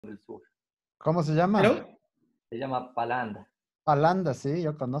del Sur. ¿Cómo se llama? Hello? Se llama Palanda. Palanda, sí,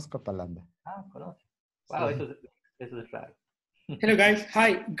 yo conozco Palanda. Ah, conoce. Wow, Sí. eso es raro. Hello, guys.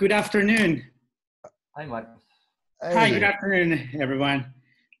 Hi, good afternoon. Hi, Marcos. Hi, good Hey, afternoon, everyone.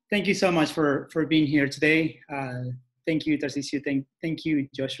 Thank you so much for being here today. Thank you, Tarcisio. Thank you,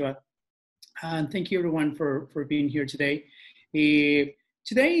 Joshua. And thank you, everyone, for being here today.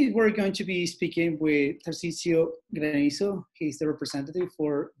 Today, we're going to be speaking with Tarcisio Granizo. He's the representative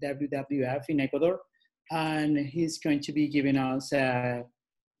for WWF in Ecuador. And he's going to be giving us a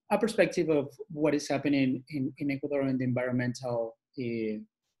perspective of what is happening in Ecuador and the environmental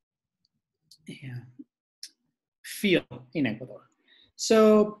field in Ecuador.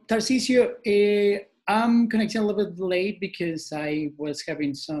 So, Tarcisio, I'm connecting a little bit late because I was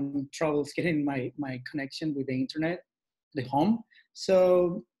having some troubles getting my connection with the internet, the home.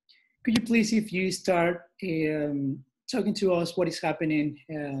 So, could you please, if you start talking to us what is happening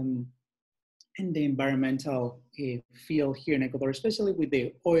in the environmental field here in Ecuador, especially with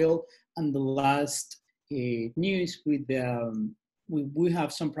the oil and the last news with we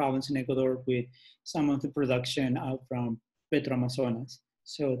have some problems in Ecuador with some of the production out from Petroamazonas.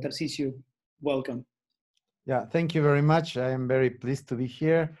 So Tarcisio, welcome. yeah, thank you very much. I am very pleased to be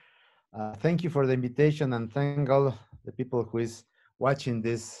here. Thank you for the invitation and thank all the people who is watching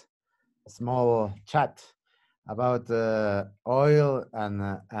this small chat about oil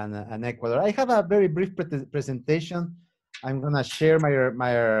and Ecuador. I have a very brief presentation. I'm gonna share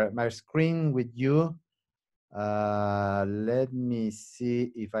my screen with you. Let me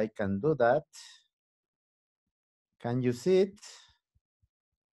see if I can do that. Can you see it?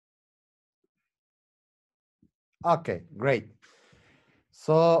 Okay, great.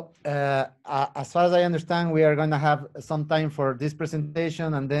 So as far as I understand, we are going to have some time for this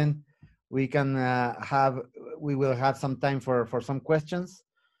presentation, and then we can we will have some time for some questions.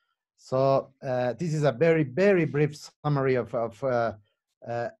 So this is a very brief summary of our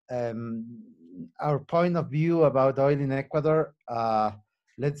point of view about oil in Ecuador.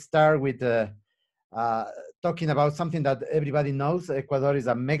 Let's start with talking about something that everybody knows. Ecuador is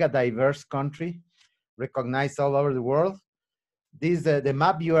a mega diverse country, recognized all over the world. This the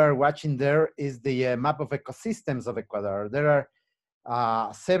map you are watching there is the map of ecosystems of Ecuador. There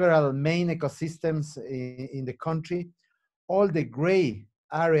are several main ecosystems in the country. All the gray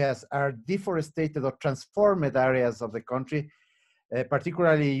areas are deforested or transformed areas of the country.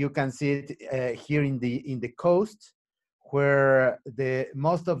 Particularly, you can see it here in the coast, where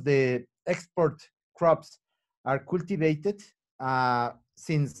most of the export crops are cultivated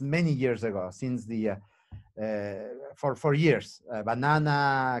since many years ago, since the for years,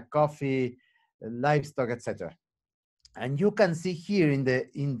 banana, coffee, livestock, etc. And you can see here in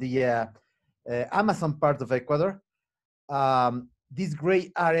the Amazon part of Ecuador, this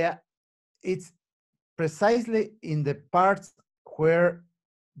gray area, it's precisely in the parts where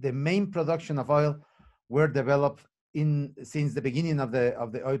the main production of oil were developed since the beginning of the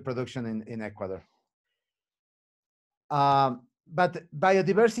oil production in Ecuador. But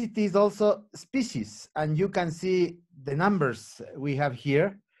biodiversity is also species, and you can see the numbers we have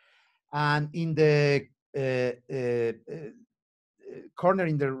here. And in the corner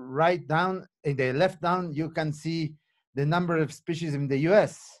in the right down, in the left down, you can see the number of species in the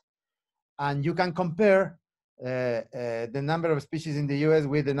US. And you can compare the number of species in the US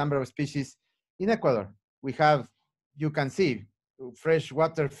with the number of species in Ecuador. We have, you can see,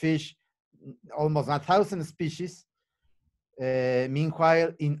 freshwater fish, almost 1,000 species.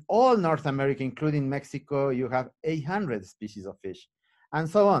 Meanwhile, in all North America, including Mexico, you have 800 species of fish, and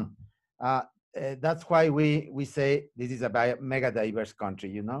so on. That's why we say this is a mega diverse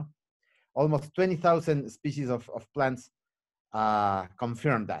country, you know? Almost 20,000 species of plants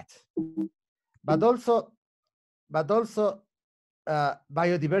confirm that. But also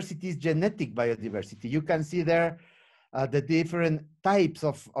biodiversity is genetic biodiversity. You can see there the different types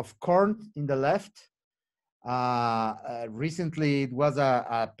of corn in the left. Recently, it was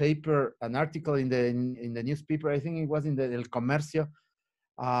a paper, an article in the newspaper, I think it was in the El Comercio,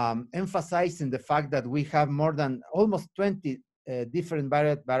 emphasizing the fact that we have more than almost 20 different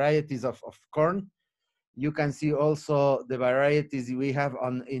varieties of corn. You can see also the varieties we have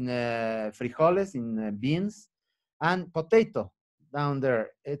in frijoles, in beans, and potato down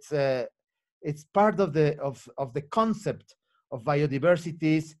there. It's part of the concept of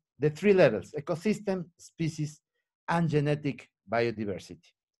biodiversity is the three levels: ecosystem, species, and genetic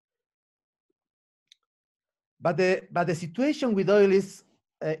biodiversity. But the situation with oil is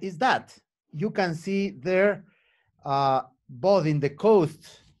that you can see there, both in the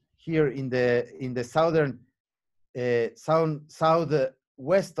coast here in the southern southwest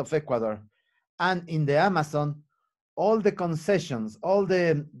west of Ecuador and in the Amazon, all the concessions, all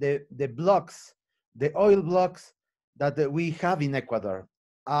the blocks, the oil blocks that we have in Ecuador.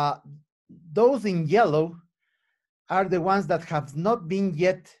 Those in yellow are the ones that have not been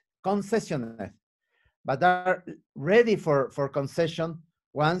yet concessioned, but are ready for concession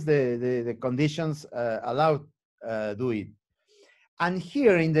once the conditions allow do it. And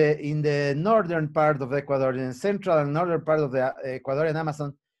here in the northern part of Ecuador, in the central and northern part of the Ecuadorian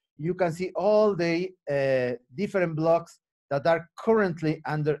Amazon, you can see all the different blocks that are currently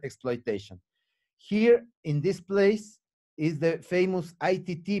under exploitation. Here in this place is the famous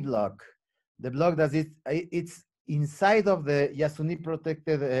ITT block, the block that it's inside of the Yasuni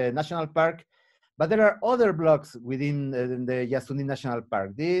Protected National Park, but there are other blocks within the Yasuni National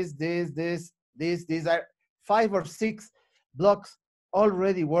Park. These are 5 or 6 blocks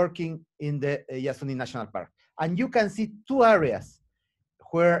already working in the Yasuni National Park. And you can see 2 areas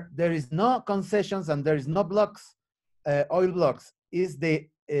where there is no concessions and there is no blocks, oil blocks. Is the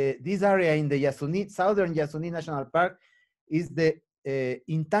this area in the Southern Yasuni National Park is the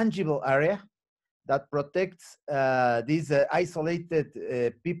intangible area that protects these isolated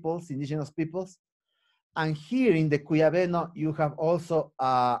peoples, indigenous peoples. And here in the Cuyabeno, you have also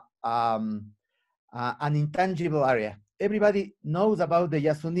an intangible area. Everybody knows about the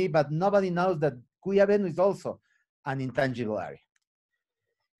Yasuni, but nobody knows that Cuyabeno is also an intangible area.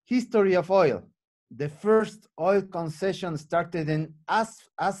 History of oil. The first oil concession started in is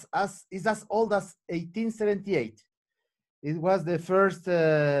as old as 1878. It was the first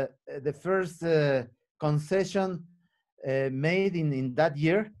concession made in that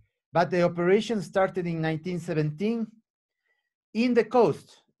year, but the operation started in 1917 in the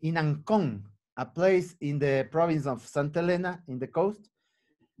coast, in Ancon, a place in the province of Santa Elena in the coast.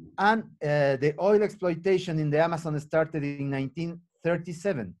 And the oil exploitation in the Amazon started in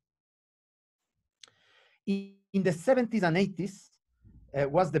 1937. In the 70s and 80s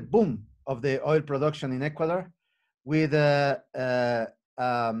was the boom of the oil production in Ecuador, with an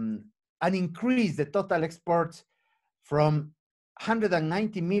increase, the total exports from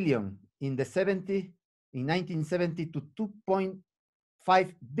 190 million in 1970 to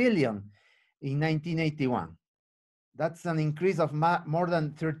 2.5 billion in 1981. That's an increase of more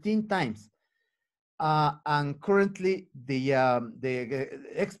than 13 times. And currently, the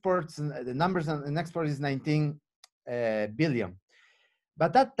exports, the numbers in export is 19 billion.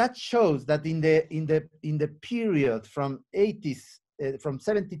 But that shows that in the period from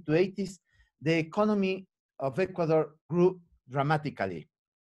 70 to 80s, the economy of Ecuador grew dramatically.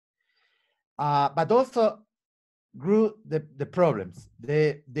 But also grew the problems.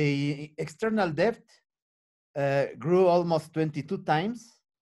 The external debt grew almost 22 times.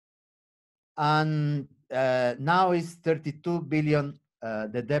 And now is 32 billion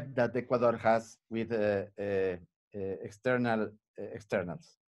the debt that Ecuador has with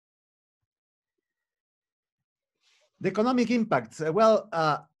externals. The economic impacts.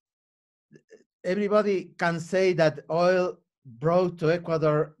 Everybody can say that oil brought to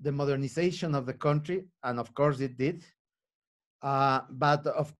Ecuador the modernization of the country, and of course it did. But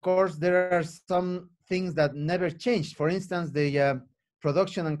of course, there are some things that never changed. For instance, the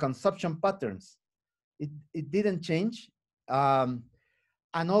production and consumption patterns. It didn't change.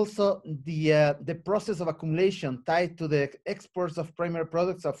 And also the process of accumulation tied to the exports of primary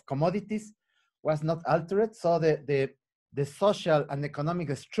products of commodities was not altered. So the social and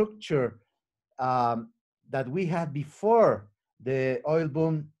economic structure that we had before the oil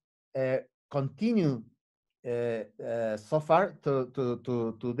boom continue so far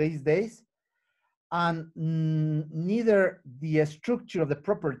to these days. And neither the structure of the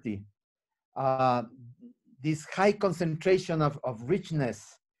property, this high concentration of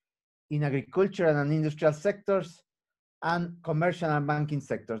richness in agricultural and industrial sectors and commercial and banking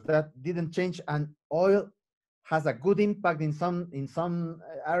sectors, that didn't change. And oil has a good impact in some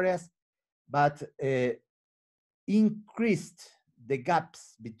areas, but increased the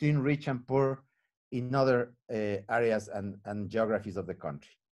gaps between rich and poor in other areas and geographies of the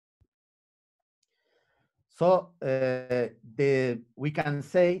country. So we can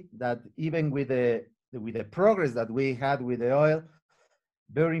say that even with the progress that we had with the oil,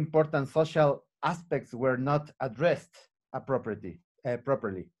 very important social aspects were not addressed properly.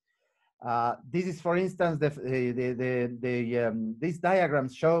 This is, for instance, these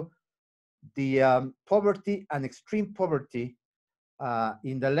diagrams show the poverty and extreme poverty.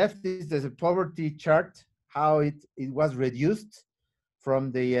 In the left is the poverty chart, how it was reduced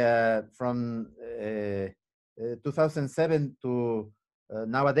from 2007 to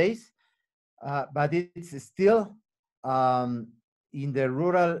nowadays, but it's still in the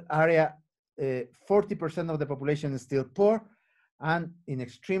rural area, 40% of the population is still poor, and in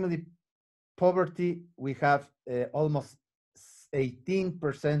extremely poverty, we have almost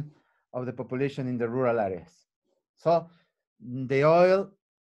 18% of the population in the rural areas. So the oil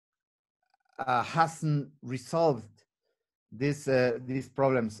hasn't resolved these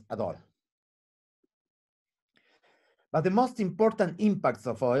problems at all. But the most important impacts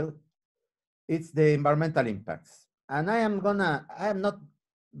of oil, it's the environmental impacts. And I don't want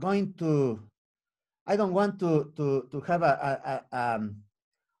to have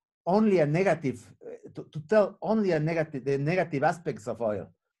only a negative, to tell only the negative aspects of oil,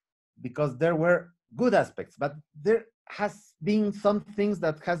 because there were good aspects, but there has been some things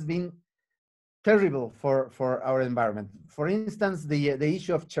that has been terrible for our environment. For instance, the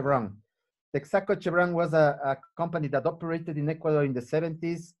issue of Chevron. Texaco Chevron was a company that operated in Ecuador in the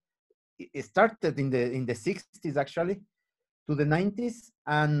 70s. It started in the 60s actually, to the 90s,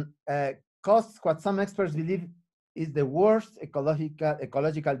 and caused what some experts believe is the worst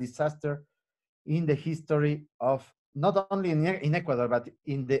ecological disaster in the history of, not only in Ecuador, but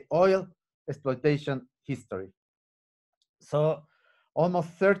in the oil exploitation history. So almost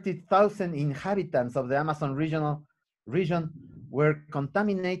 30,000 inhabitants of the Amazon region were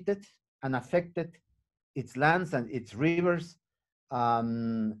contaminated and affected its lands and its rivers,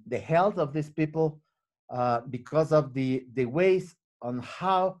 the health of these people, because of the ways on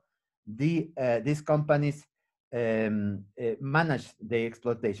how these companies manage the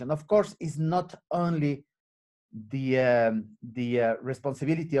exploitation. Of course, it's not only the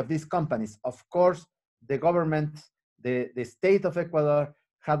responsibility of these companies. Of course, the government, the state of Ecuador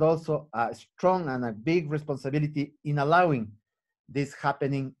had also a strong and a big responsibility in allowing this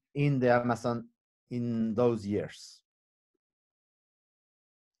happening in the Amazon in those years.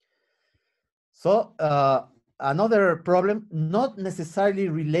 So another problem, not necessarily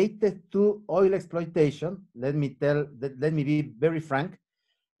related to oil exploitation, let me be very frank,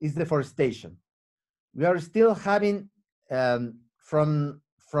 is deforestation. We are still having, from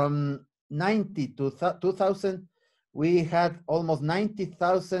 90 to 2000, we had almost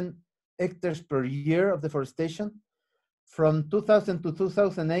 90,000 hectares per year of deforestation. From 2000 to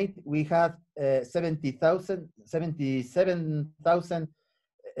 2008, we had 77,000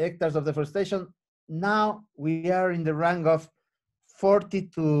 hectares of deforestation. Now we are in the rank of 40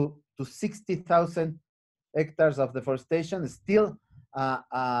 to 60,000 hectares of deforestation. Still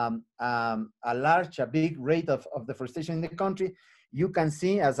a big rate of deforestation in the country. You can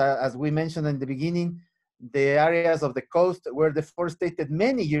see, as we mentioned in the beginning, the areas of the coast were deforested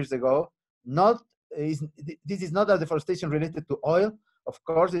many years ago. This is not a deforestation related to oil. Of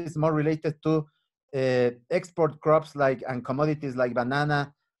course, it's more related to export crops and commodities like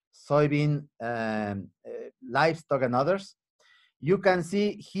banana, soybean, livestock, and others. You can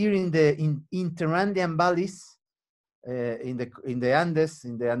see here in the interandean valleys, in the Andes,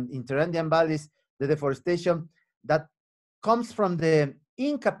 in the interandean valleys, the deforestation that comes from the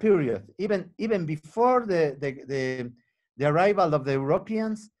Inca period, even before the arrival of the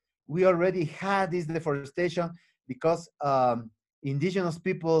Europeans. We already had this deforestation because indigenous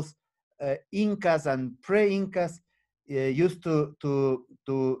peoples, Incas and pre-Incas, used to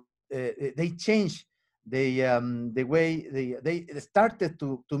they changed the way they started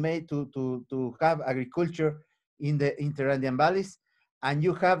to have agriculture in the interandean valleys, and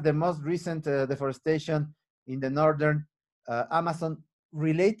you have the most recent deforestation in the northern Amazon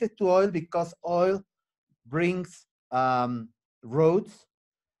related to oil, because oil brings roads,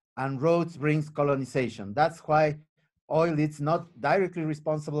 and roads brings colonization. That's why oil is not directly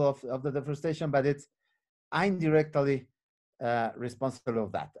responsible of the deforestation, but it's indirectly responsible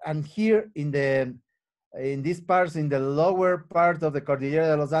of that. And here in these parts, in the lower part of the Cordillera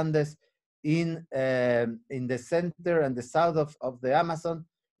de los Andes, in the center and the south of the Amazon,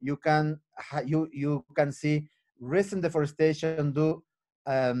 you can see recent deforestation due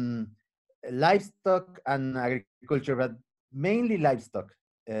livestock and agriculture, but mainly livestock,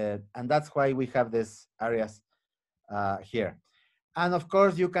 and that's why we have these areas here. And of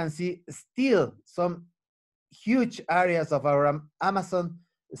course, you can see still some huge areas of our Amazon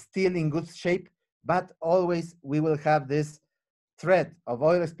still in good shape, but always we will have this threat of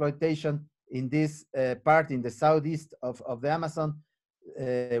oil exploitation in this part in the southeast of the Amazon,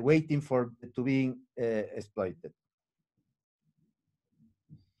 waiting to being exploited.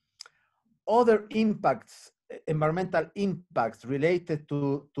 Other impacts, environmental impacts related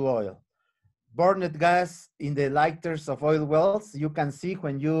to oil. Burned gas in the lighters of oil wells. You can see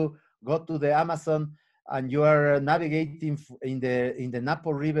when you go to the Amazon and you are navigating in the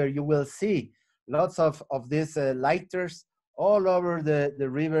Napo River, you will see lots of these lighters all over the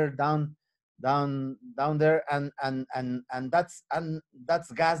river down there, and that's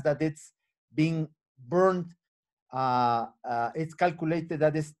gas that it's being burned. It's calculated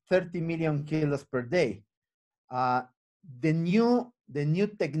that it's 30 million kilos per day. Uh, the new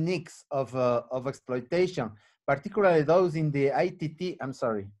techniques of exploitation, particularly those in the ITT. I'm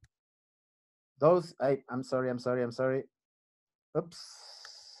sorry. I'm sorry. Oops.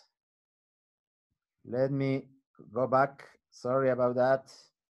 Let me go back. Sorry about that.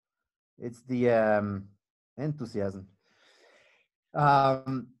 It's the enthusiasm.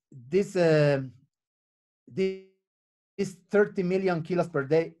 This this 30 million kilos per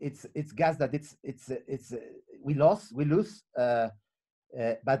day. It's gas that we lose.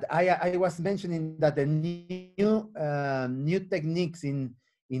 But I was mentioning that the new techniques in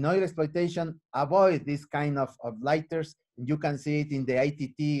oil exploitation avoid this kind of lighters. You can see it in the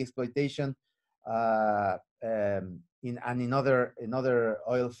ITT exploitation in other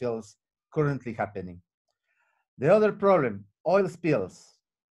oil fields currently happening. The other problem, oil spills.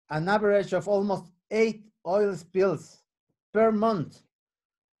 An average of almost 8 oil spills per month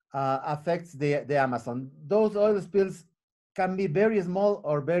affects the Amazon. Those oil spills can be very small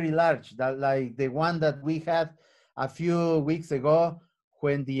or very large, like the one that we had a few weeks ago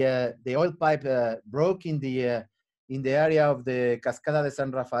when the oil pipe broke in the area of the Cascada de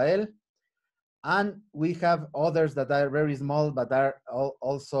San Rafael. And we have others that are very small but are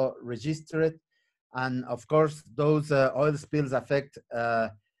also registered. And of course, those oil spills affect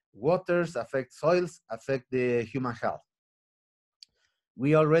waters, affect soils, affect the human health.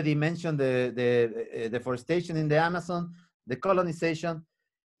 We already mentioned the deforestation in the Amazon, the colonization,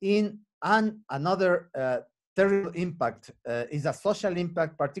 and another terrible impact is a social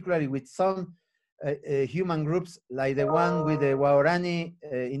impact, particularly with some human groups, like the one with the Waorani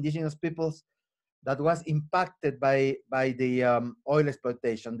indigenous peoples, that was impacted by the oil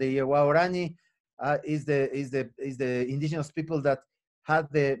exploitation. The Waorani is the indigenous people that had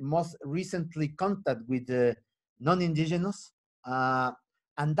the most recently contact with the non-indigenous,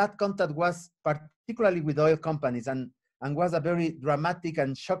 and that contact was particularly with oil companies, and was a very dramatic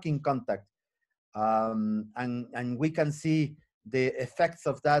and shocking contact. And we can see the effects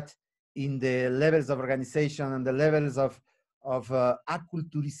of that in the levels of organization and the levels of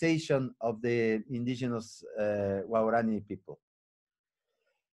acculturization of the indigenous Waorani people.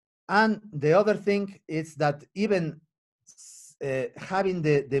 And the other thing is that even having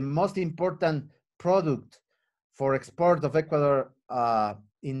the most important product for export of Ecuador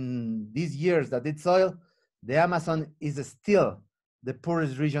in these years, that it's oil, the Amazon is still the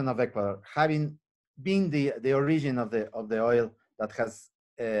poorest region of Ecuador, having been the origin of the oil that has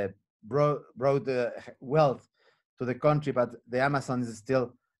brought wealth to the country, but the Amazon is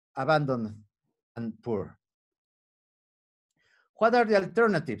still abandoned and poor. What are the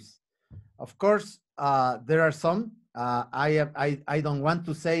alternatives? Of course, there are some. I don't want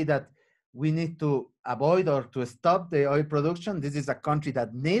to say that we need to avoid or to stop the oil production. This is a country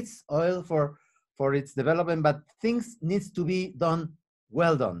that needs oil for its development, but things needs to be done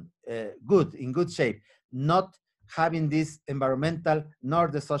well done, good, in good shape, not having this environmental nor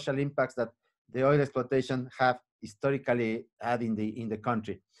the social impacts that the oil exploitation have historically had in the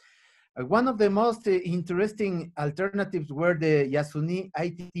country. One of the most interesting alternatives were the Yasuni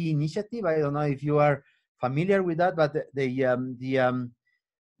ITT initiative. I don't know if you are familiar with that, but the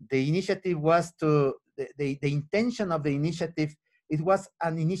initiative was to, the intention of the initiative, it was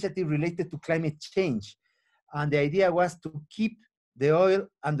an initiative related to climate change. And the idea was to keep the oil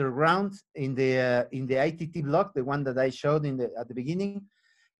underground in the ITT block, the one that I showed at the beginning,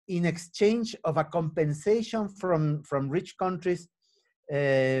 in exchange of a compensation from rich countries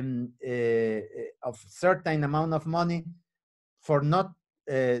of certain amount of money for not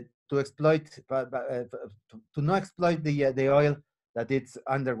to exploit, to not exploit the oil that it's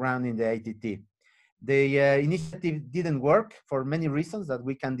underground in the ITT. The initiative didn't work for many reasons that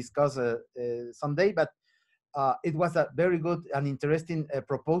we can discuss someday, but it was a very good and interesting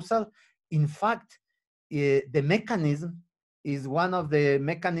proposal. In fact, the mechanism is one of the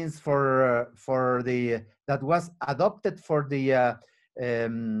mechanisms that was adopted for the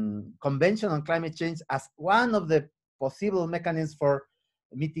Convention on Climate Change as one of the possible mechanisms for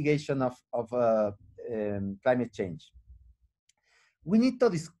mitigation of climate change. We need to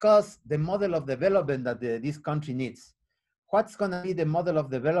discuss the model of development that this country needs. What's going to be the model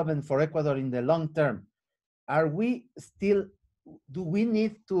of development for Ecuador in the long term? Do we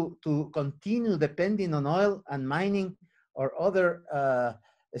need to continue depending on oil and mining or other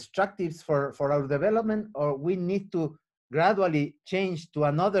extractives for our development, or we need to gradually change to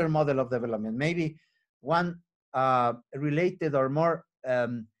another model of development, maybe one related or more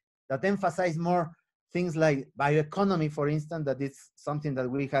that emphasize more things like bioeconomy, for instance, that is something that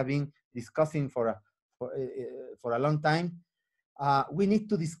we have been discussing for a long time. We need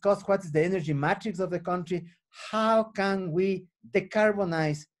to discuss what is the energy matrix of the country. How can we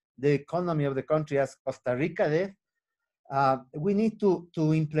decarbonize the economy of the country as Costa Rica did? We need to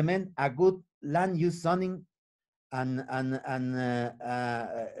implement a good land use zoning, and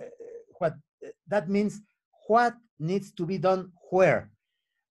what that means, what needs to be done where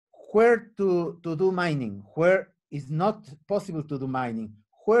to do mining, where is not possible to do mining,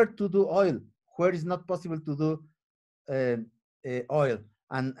 where to do oil, where is not possible to do oil,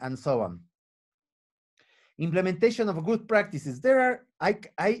 and so on. Implementation of good practices. There are,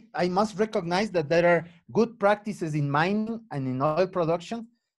 I must recognize that there are good practices in mining and in oil production.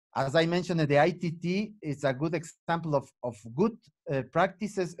 As I mentioned, the ITT is a good example of good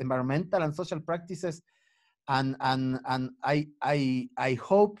practices, environmental and social practices, and I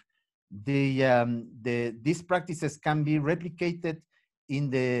hope these practices can be replicated in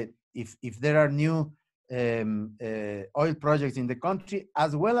if there are new oil projects in the country,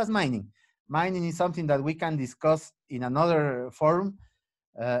 as well as mining. Mining is something that we can discuss in another forum,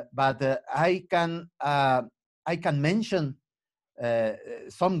 but I can mention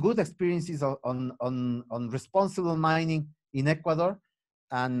some good experiences on responsible mining in Ecuador,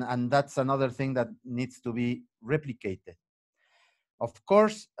 and that's another thing that needs to be replicated. Of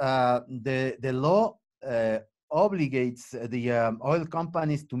course, the law obligates the oil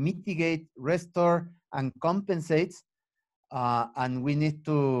companies to mitigate, restore, and compensate, and we need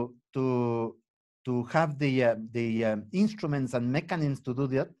to have the instruments and mechanisms to do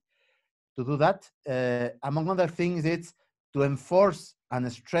that. Among other things, it's to enforce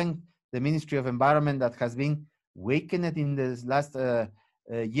and strengthen the Ministry of Environment that has been weakened in these last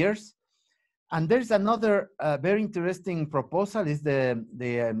years. And there's another very interesting proposal, is the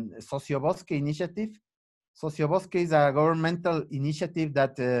Sociobosque initiative. Sociobosque is a governmental initiative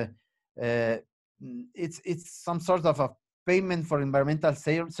that it's some sort of a payment for environmental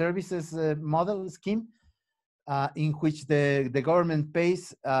services model scheme, in which the government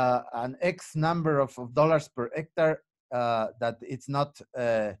pays an X number of dollars per hectare that it's not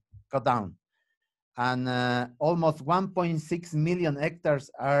cut down. And almost 1.6 million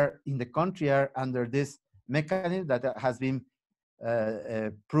hectares are in the country are under this mechanism that has been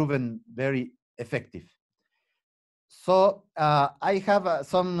proven very effective. So I have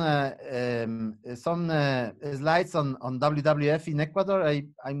some slides on WWF in Ecuador.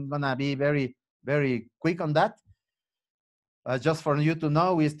 I'm gonna be very, very quick on that. Just for you to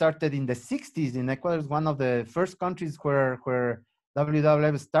know, we started in the 60s in Ecuador. It's one of the first countries where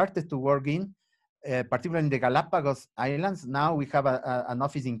WWF started to work in, particularly in the Galapagos Islands. Now we have an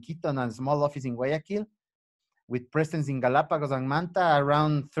office in Quito and a small office in Guayaquil, with presence in Galapagos and Manta.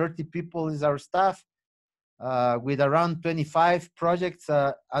 Around 30 people is our staff, with around 25 projects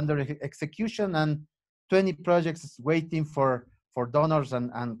under execution and 20 projects waiting for donors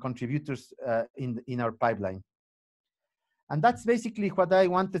and contributors in our pipeline. And that's basically what I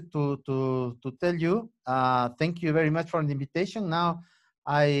wanted to tell you. Thank you very much for the invitation. Now,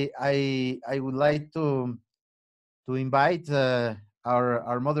 I would like to invite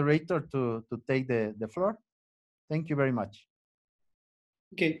our moderator to take the floor. Thank you very much.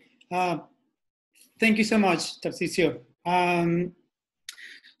 Okay. Thank you so much, Tarcisio.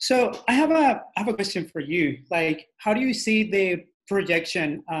 So I have a question for you. Like, how do you see the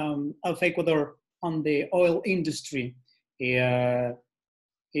projection of Ecuador on the oil industry?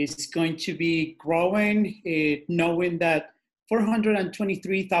 It's going to be growing, knowing that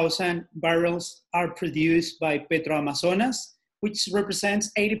 423,000 barrels are produced by PetroAmazonas, which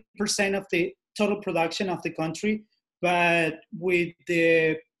represents 80% of the total production of the country. But with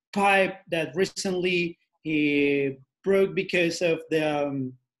the pipe that recently broke because of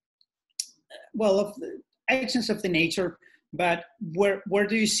the of the actions of the nature, but where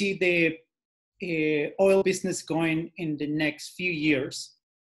do you see the oil business going in the next few years?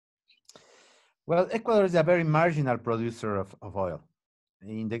 Well, Ecuador is a very marginal producer of oil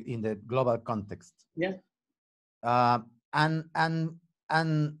in the global context. Yeah. And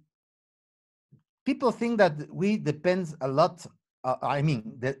people think that we depend a lot. I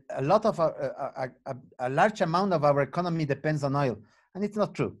mean, that a lot of a large amount of our economy depends on oil, and it's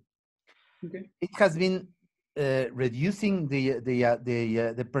not true. Okay. It has been reducing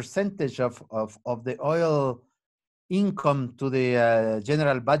the percentage of the oil income to the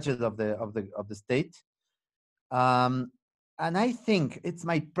general budget of the state, and I think it's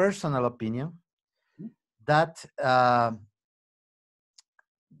my personal opinion that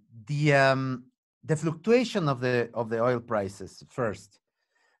the fluctuation of the oil prices first,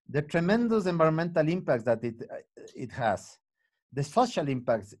 the tremendous environmental impacts that it has, the social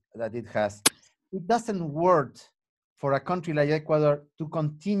impacts that it has. It doesn't work for a country like Ecuador to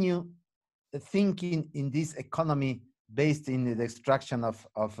continue thinking in this economy based in the extraction of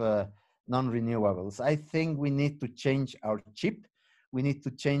non-renewables. I think we need to change our chip. We need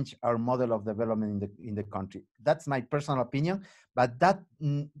to change our model of development in the country. That's my personal opinion, but that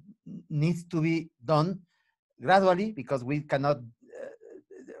needs to be done gradually, because we cannot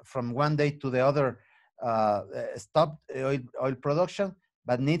from one day to the other stop oil production,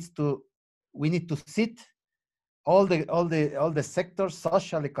 but we need to sit all the sectors,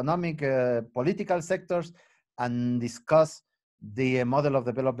 social, economic, political sectors, and discuss the model of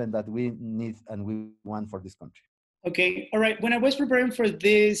development that we need and we want for this country. Okay, all right. When I was preparing for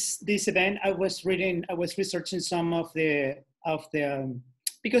this event, I was researching some of the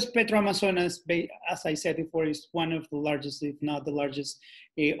because Petroamazonas, as I said before, is one of the largest, if not the largest,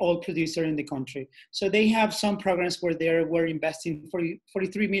 oil producer in the country. So they have some programs where they were investing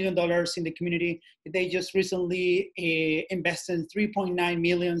 $43 million in the community. They just recently invested 3.9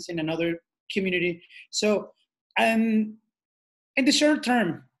 million in another community. So in the short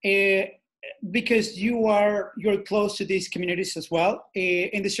term, because you're close to these communities as well,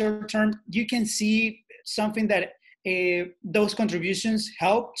 in the short term, you can see something that those contributions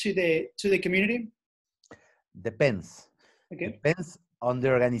help to the community? Depends. Okay. Depends on the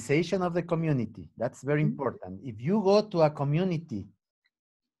organization of the community. That's very important. If you go to a community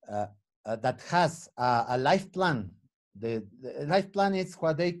that has a life plan, the life plan is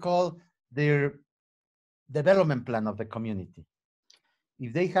what they call their development plan of the community.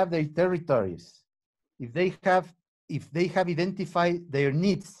 If they have their territories, if they have identified their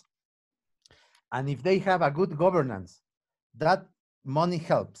needs, and if they have a good governance, that money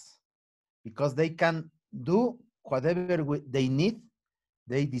helps, because they can do whatever they need,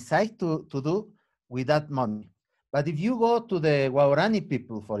 they decide to do with that money. But if you go to the Guarani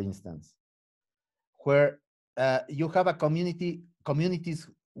people, for instance, where you have a communities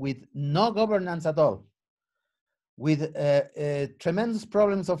with no governance at all, with tremendous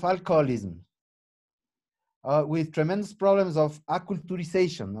problems of alcoholism, with tremendous problems of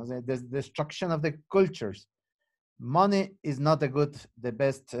acculturization, the destruction of the cultures, money is not the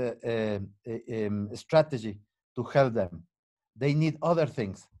best strategy to help them. They need other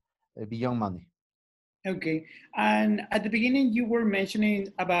things beyond money. Okay, and at the beginning you were mentioning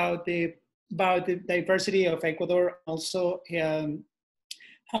about the diversity of Ecuador, also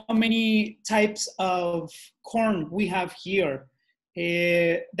how many types of corn we have here.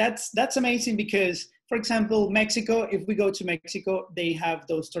 That's amazing, because, for example, Mexico, if we go to Mexico, they have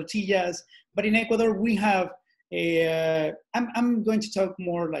those tortillas, but in Ecuador we have I'm going to talk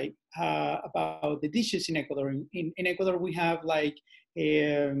more like about the dishes in Ecuador. In Ecuador we have like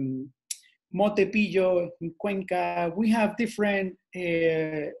motepillo in Cuenca. We have different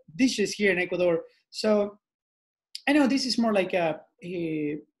dishes here in Ecuador. So I know this is more like a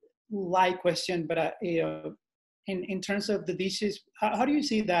light question, but in terms of the dishes, how do you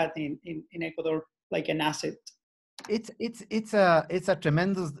see that in Ecuador, like an asset? It's a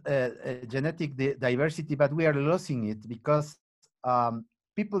tremendous genetic diversity, but we are losing it because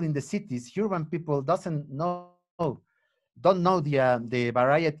people in the cities, urban people, don't know the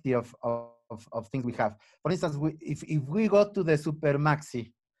variety of things we have. For instance, if we go to the Super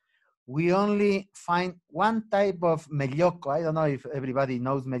Maxi, we only find one type of melloco. I don't know if everybody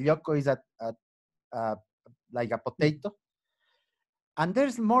knows melloco is like a potato, and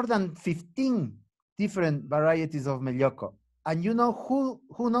there's more than 15 different varieties of melloco. And you know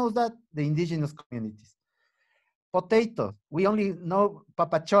who knows that? The indigenous communities. Potatoes, we only know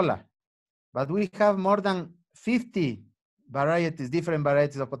papachola, but we have more than 50 varieties, different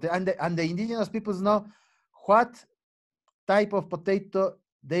varieties of potato. And the indigenous peoples know what type of potato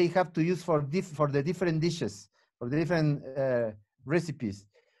they have to use for the different dishes, for the different recipes.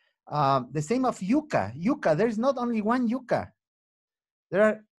 The same of yuca. Yuca, there is not only one yuca. There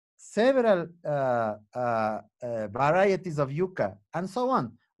are several varieties of yuca, and so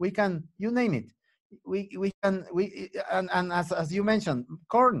on. We can, you name it. And as you mentioned,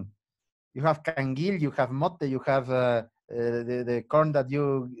 corn. You have canguil, you have mote, you have the corn that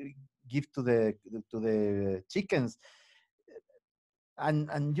you give to the chickens,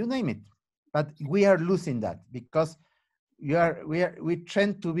 and you name it. But we are losing that because we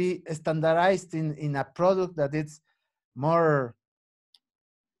tend to be standardized in a product that is more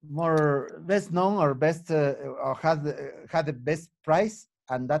best known or best or had the best price,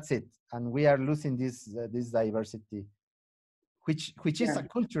 and that's it. And we are losing this diversity, which is a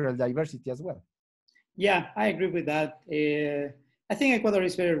cultural diversity as well. Yeah, I agree with that. I think Ecuador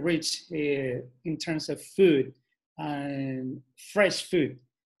is very rich in terms of food and fresh food.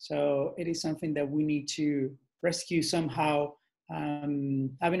 So it is something that we need to rescue somehow.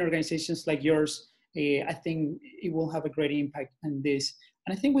 Having organizations like yours, I think it will have a great impact on this.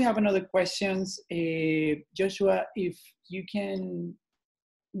 And I think we have another questions. Joshua, if you can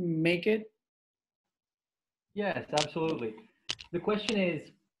make it. Yes, absolutely. The question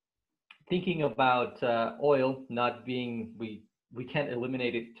is, thinking about oil not being, we can't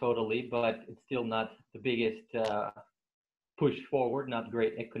eliminate it totally, but it's still not the biggest push forward, not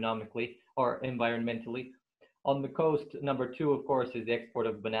great economically or environmentally. On the coast, number two, of course, is the export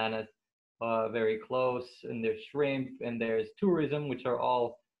of bananas, very close, and there's shrimp, and there's tourism, which are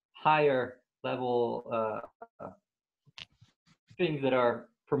all higher level things that are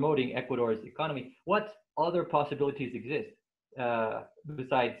promoting Ecuador's economy. What other possibilities exist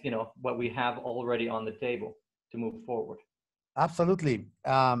besides, what we have already on the table to move forward? Absolutely.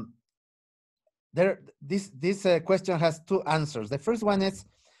 This question has two answers. The first one is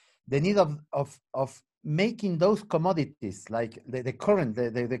the need of making those commodities, like the current,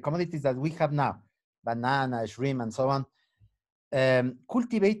 the commodities that we have now, banana, shrimp, and so on,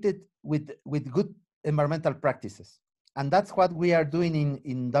 cultivated with good environmental practices. And that's what we are doing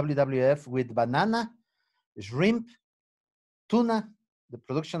in WWF with banana, shrimp, tuna, the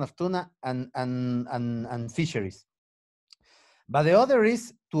production of tuna, and fisheries. But the other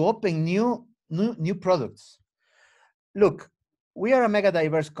is to open new products. Look, we are a mega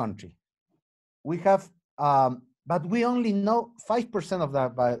diverse country. We have, but we only know 5% of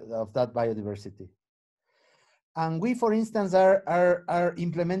that biodiversity. And we, for instance, are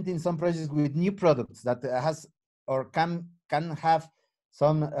implementing some projects with new products that has or can have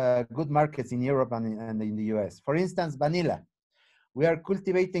some good markets in Europe and in the US. For instance, vanilla. We are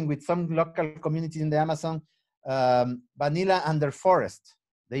cultivating with some local communities in the Amazon vanilla under forest.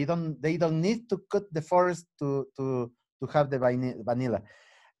 They don't need to cut the forest to have the vanilla.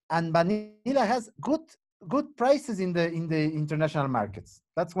 And vanilla has good prices in the international markets.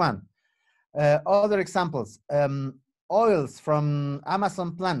 That's one. Other examples, oils from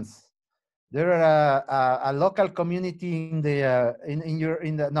Amazon plants. There are a local community in the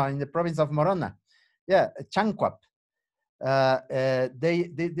province of Morona. Yeah, Chanquap.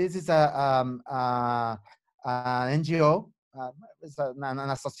 This is an NGO, it's an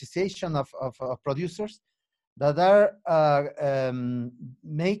association of producers that are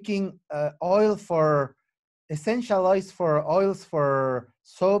making essential oils for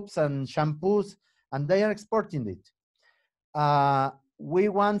soaps and shampoos, and they are exporting it. We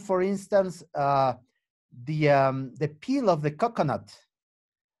want, for instance, the peel of the coconut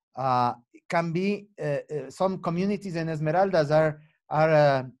can be some communities in Esmeraldas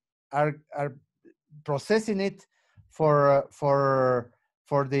are processing it for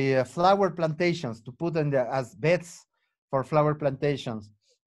the flower plantations, to put in as beds for flower plantations.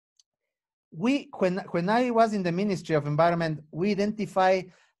 When I was in the Ministry of Environment, we identify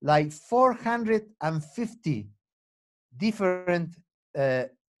like 450 different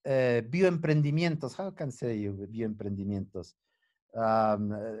bioemprendimientos. How can I say you bioemprendimientos?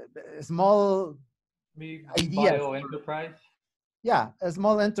 Small ideas. Bio enterprise. Yeah, a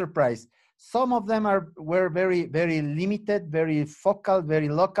small enterprise. Some of them were very, very limited, very focal, very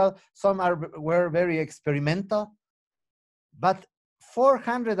local. Some were very experimental. But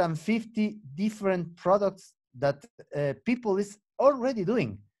 450 different products that people is already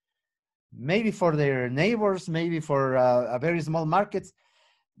doing, maybe for their neighbors, maybe for very small markets.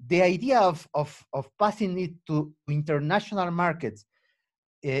 The idea of passing it to international markets,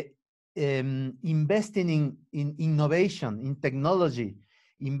 investing in innovation, in technology,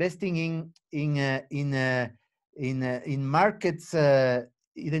 investing in markets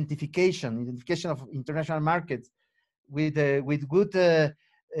identification of international markets with good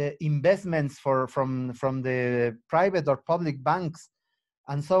investments from the private or public banks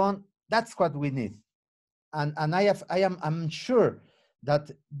and so on. That's what we need, and I'm sure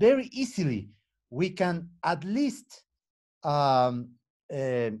that very easily we can at least have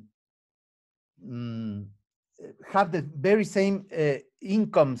the very same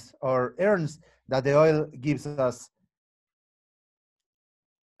incomes or earns that the oil gives us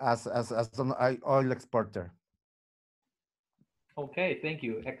as an oil exporter. Okay, thank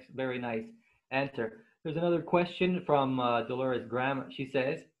you. Very nice answer. There's another question from Dolores Graham. She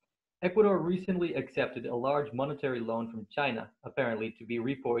says, Ecuador recently accepted a large monetary loan from China, apparently to be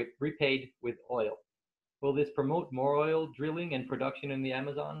repaid with oil. Will this promote more oil drilling and production in the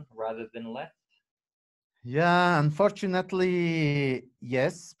Amazon rather than less? Yeah, unfortunately,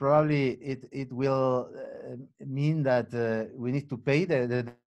 yes. Probably it will mean that we need to pay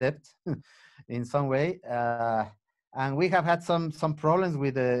the debt in some way, and we have had some problems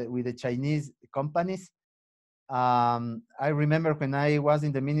with the Chinese companies. I remember when I was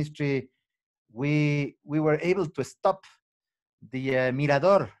in the ministry, we were able to stop the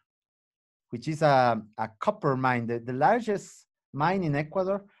Mirador, which is a copper mine, the largest mine in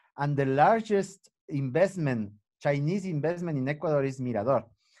Ecuador, and the largest investment, Chinese investment in Ecuador is Mirador.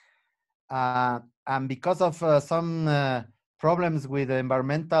 And because of some problems with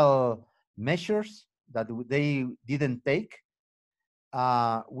environmental measures that they didn't take,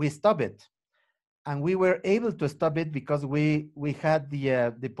 we stopped it. And we were able to stop it because we had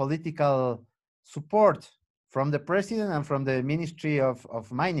the political support from the president and from the Ministry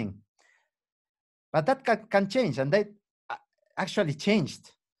of Mining. But that can change, and that actually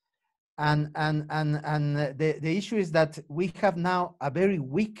changed. And the issue is that we have now a very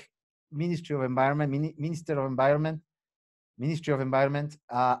weak Ministry of Environment, Ministry of Environment,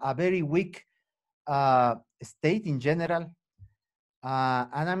 a very weak state in general,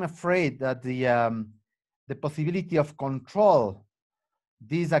 and I'm afraid that the possibility of control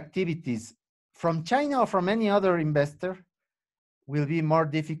these activities from China or from any other investor will be more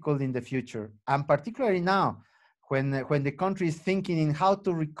difficult in the future, and particularly now, when the country is thinking in how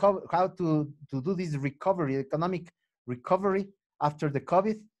to recover, how to do this recovery, economic recovery after the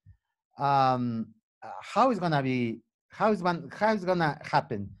COVID. How is gonna be? How is gonna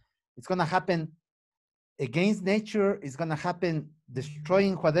happen? It's gonna happen against nature. It's gonna happen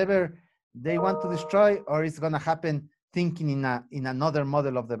destroying whatever they want to destroy, or it's gonna happen thinking in another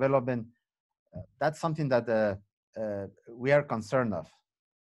model of development. That's something that we are concerned of.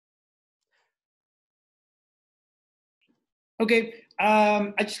 Okay,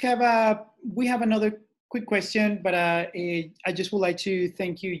 I just have we have another quick question, but I just would like to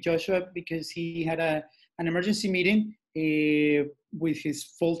thank you, Joshua, because he had an emergency meeting with his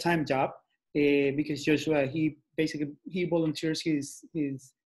full-time job. Because Joshua, he volunteers his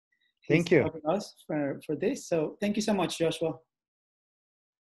Thank you. helping us for this. So thank you so much, Joshua.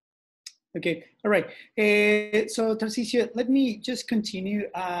 Okay, all right. So Tarcisio, let me just continue.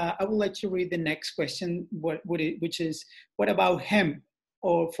 I would like to read the next question, which is, what about hemp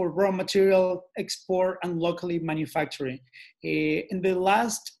or for raw material export and locally manufacturing? In the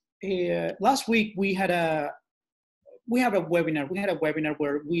last week, we had a webinar. We had a webinar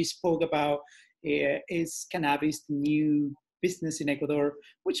where we spoke about is cannabis the new business in Ecuador,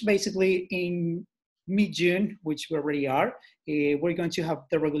 which basically in mid-June, which we already are, we're going to have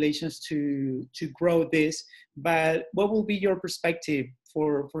the regulations to grow this. But what will be your perspective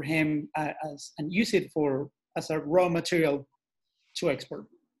for him and use it as a raw material to export?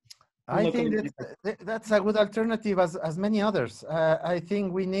 I think that's a good alternative as many others. I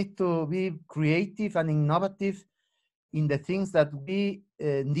think we need to be creative and innovative in the things that we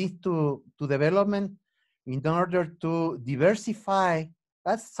need to development in order to diversify.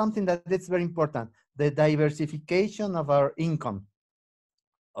 That's something that is very important. The diversification of our income,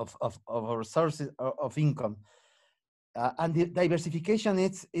 of our sources of income. And the diversification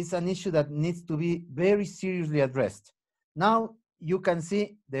is an issue that needs to be very seriously addressed. Now you can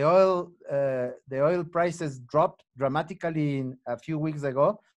see the oil prices dropped dramatically a few weeks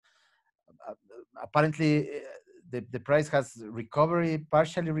ago. Apparently, the price has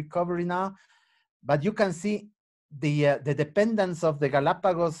partially recovery now, but you can see the dependence of the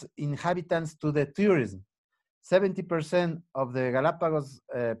Galapagos inhabitants to the tourism. 70% of the Galapagos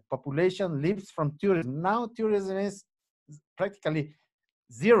population lives from tourism. Now tourism is practically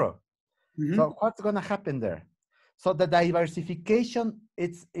zero. Mm-hmm. So what's going to happen there? So the diversification,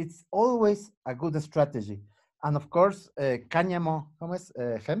 it's always a good strategy. And of course, cáñamo,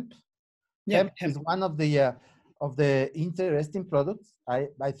 hemp? Yeah, hemp is one of the interesting products.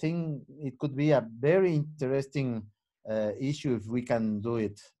 I think it could be a very interesting issue if we can do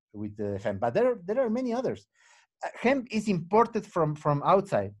it with the hemp. But there are many others. Hemp is imported from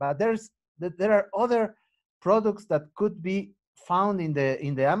outside, but there are other products that could be found in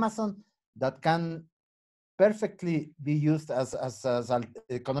the Amazon that can perfectly be used as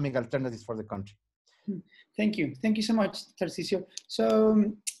economic alternatives for the country. Thank you so much, Tarcisio.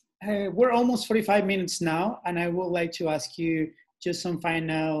 So we're almost 45 minutes now, and I would like to ask you just some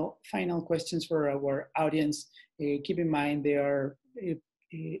final questions for our audience. Keep in mind they are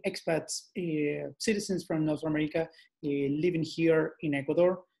expats, citizens from North America living here in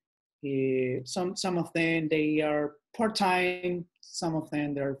Ecuador. Some of them, they are part-time, some of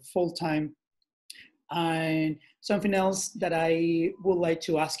them they're full-time. And something else that I would like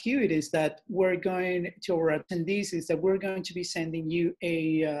to ask you, it is that we're going to our attendees, is that we're going to be sending you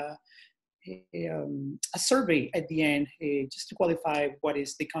a survey at the end, just to qualify what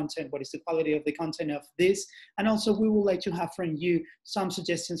is the content, what is the quality of the content of this. And also we would like to have from you some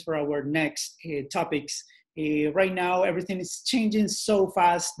suggestions for our next topics. Right now, everything is changing so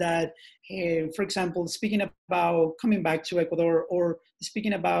fast that, for example, speaking about coming back to Ecuador, or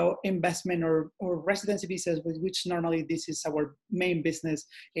speaking about investment or residency visas, which normally this is our main business,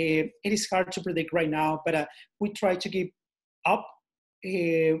 it is hard to predict right now, but we try to keep up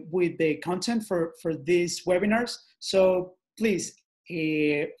with the content for these webinars. So please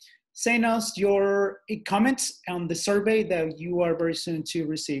send us your comments on the survey that you are very soon to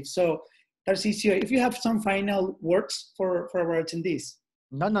receive. So Tarcisio, if you have some final words for our attendees.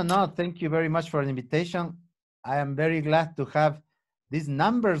 No. Thank you very much for the invitation. I am very glad to have these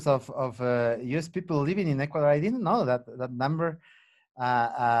numbers of US people living in Ecuador. I didn't know that number.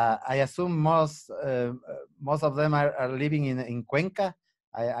 I assume most of them are living in Cuenca.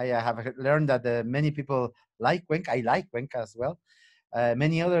 I have learned that many people like Cuenca. I like Cuenca as well.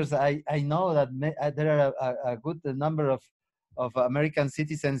 Many others, I know that there are a good number of American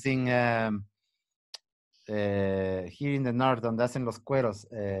citizens in here in the north, donde hacen los cueros,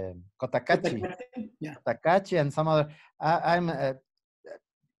 Cotacachi, yeah. Cotacachi, and some other. I'm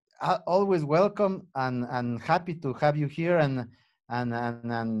always welcome and happy to have you here, and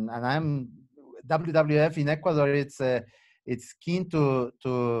I'm WWF in Ecuador. It's keen to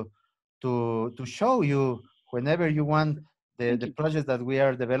show you whenever you want the projects that we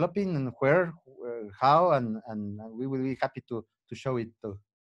are developing, and where, how, and we will be happy to show it too.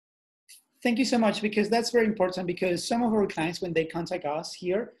 Thank you so much, because that's very important, because some of our clients, when they contact us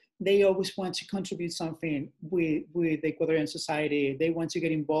here, they always want to contribute something with the Ecuadorian society. They want to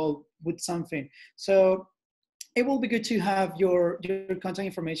get involved with something. So it will be good to have your contact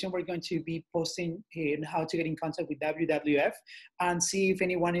information. We're going to be posting how to get in contact with WWF and see if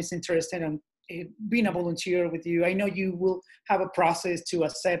anyone is interested in being a volunteer with you. I know you will have a process to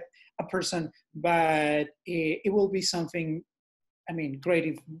accept a person, but it will be something, I mean, great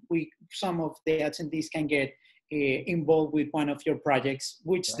if some of the attendees can get involved with one of your projects,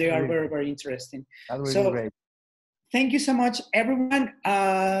 which they are very, very interesting. That would be great. Thank you so much, everyone.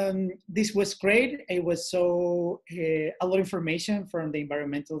 This was great. It was so a lot of information from the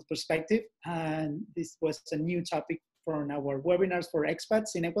environmental perspective, and this was a new topic from our webinars for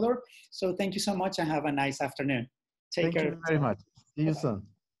expats in Ecuador. So thank you so much, and have a nice afternoon. Take care. Thank you very much. See you soon.